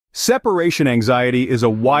Separation anxiety is a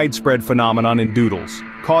widespread phenomenon in Doodles,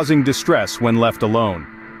 causing distress when left alone.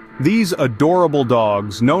 These adorable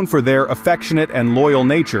dogs, known for their affectionate and loyal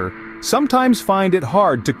nature, sometimes find it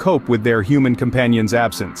hard to cope with their human companion's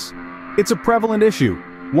absence. It's a prevalent issue,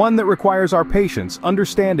 one that requires our patience,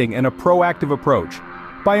 understanding, and a proactive approach.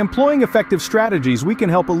 By employing effective strategies, we can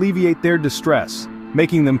help alleviate their distress,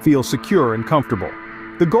 making them feel secure and comfortable.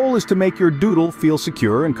 The goal is to make your doodle feel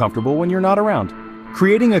secure and comfortable when you're not around.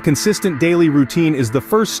 Creating a consistent daily routine is the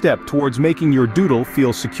first step towards making your doodle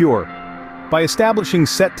feel secure. By establishing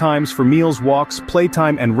set times for meals, walks,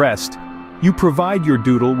 playtime, and rest, you provide your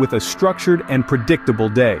doodle with a structured and predictable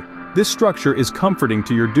day. This structure is comforting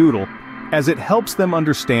to your doodle, as it helps them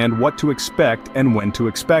understand what to expect and when to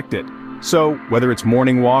expect it. So, whether it's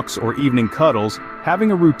morning walks or evening cuddles,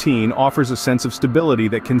 having a routine offers a sense of stability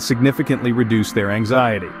that can significantly reduce their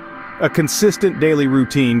anxiety. A consistent daily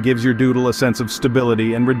routine gives your doodle a sense of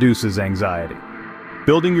stability and reduces anxiety.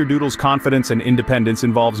 Building your doodle's confidence and independence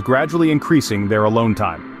involves gradually increasing their alone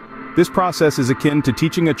time. This process is akin to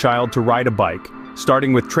teaching a child to ride a bike,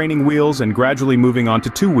 starting with training wheels and gradually moving on to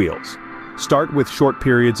two wheels. Start with short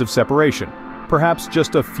periods of separation, perhaps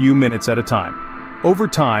just a few minutes at a time. Over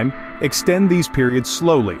time, extend these periods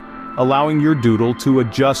slowly, allowing your doodle to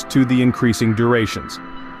adjust to the increasing durations.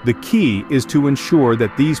 The key is to ensure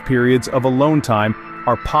that these periods of alone time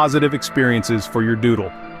are positive experiences for your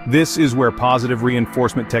doodle. This is where positive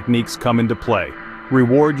reinforcement techniques come into play.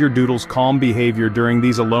 Reward your doodle's calm behavior during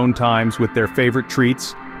these alone times with their favorite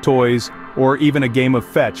treats, toys, or even a game of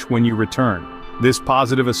fetch when you return. This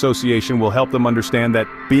positive association will help them understand that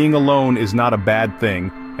being alone is not a bad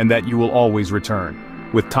thing and that you will always return.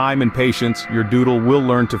 With time and patience, your doodle will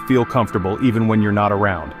learn to feel comfortable even when you're not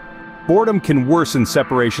around. Boredom can worsen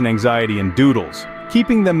separation anxiety in doodles.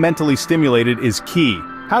 Keeping them mentally stimulated is key.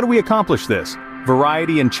 How do we accomplish this?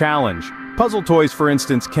 Variety and challenge. Puzzle toys, for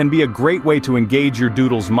instance, can be a great way to engage your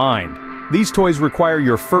doodle's mind. These toys require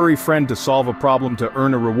your furry friend to solve a problem to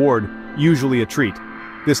earn a reward, usually a treat.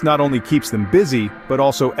 This not only keeps them busy, but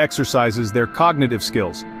also exercises their cognitive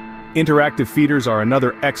skills. Interactive feeders are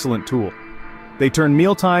another excellent tool. They turn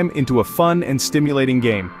mealtime into a fun and stimulating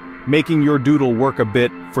game, making your doodle work a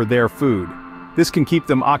bit for their food. This can keep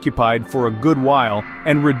them occupied for a good while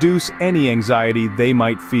and reduce any anxiety they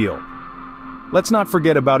might feel. Let's not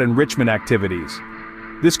forget about enrichment activities.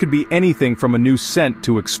 This could be anything from a new scent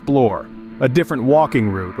to explore, a different walking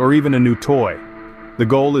route, or even a new toy. The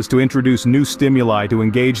goal is to introduce new stimuli to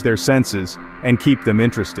engage their senses and keep them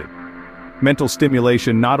interested. Mental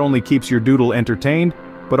stimulation not only keeps your doodle entertained,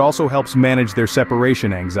 but also helps manage their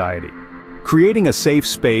separation anxiety. Creating a safe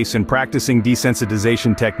space and practicing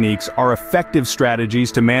desensitization techniques are effective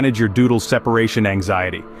strategies to manage your doodle's separation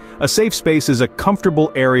anxiety. A safe space is a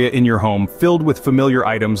comfortable area in your home filled with familiar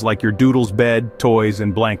items like your doodle's bed, toys,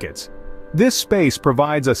 and blankets. This space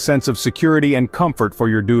provides a sense of security and comfort for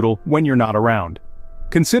your doodle when you're not around.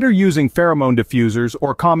 Consider using pheromone diffusers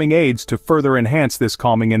or calming aids to further enhance this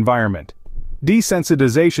calming environment.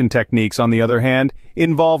 Desensitization techniques, on the other hand,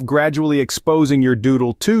 involve gradually exposing your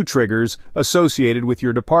doodle to triggers associated with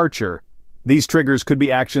your departure. These triggers could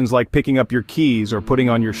be actions like picking up your keys or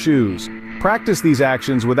putting on your shoes. Practice these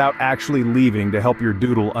actions without actually leaving to help your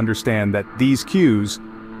doodle understand that these cues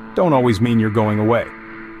don't always mean you're going away.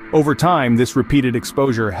 Over time, this repeated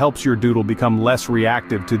exposure helps your doodle become less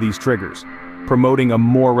reactive to these triggers, promoting a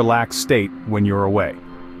more relaxed state when you're away.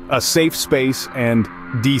 A safe space and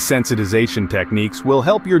desensitization techniques will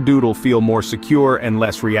help your doodle feel more secure and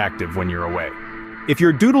less reactive when you're away. If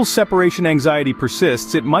your doodle's separation anxiety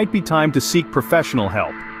persists, it might be time to seek professional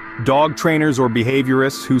help. Dog trainers or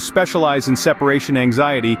behaviorists who specialize in separation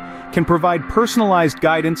anxiety can provide personalized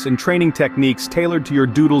guidance and training techniques tailored to your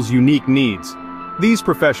doodle's unique needs. These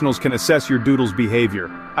professionals can assess your doodle's behavior,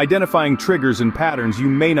 identifying triggers and patterns you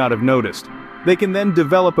may not have noticed. They can then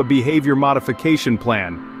develop a behavior modification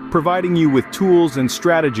plan, providing you with tools and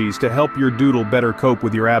strategies to help your doodle better cope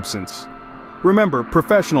with your absence. Remember,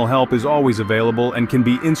 professional help is always available and can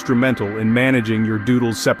be instrumental in managing your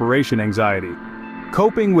doodle's separation anxiety.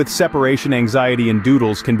 Coping with separation anxiety in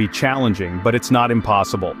doodles can be challenging, but it's not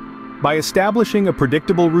impossible. By establishing a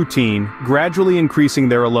predictable routine, gradually increasing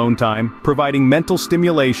their alone time, providing mental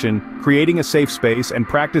stimulation, creating a safe space, and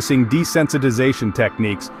practicing desensitization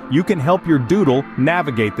techniques, you can help your doodle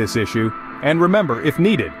navigate this issue. And remember, if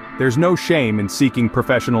needed, there's no shame in seeking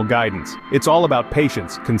professional guidance. It's all about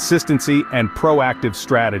patience, consistency, and proactive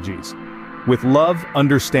strategies. With love,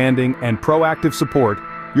 understanding, and proactive support,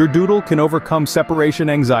 your doodle can overcome separation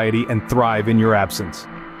anxiety and thrive in your absence.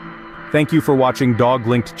 Thank you for watching Dog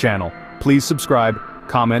Linked Channel. Please subscribe,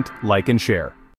 comment, like, and share.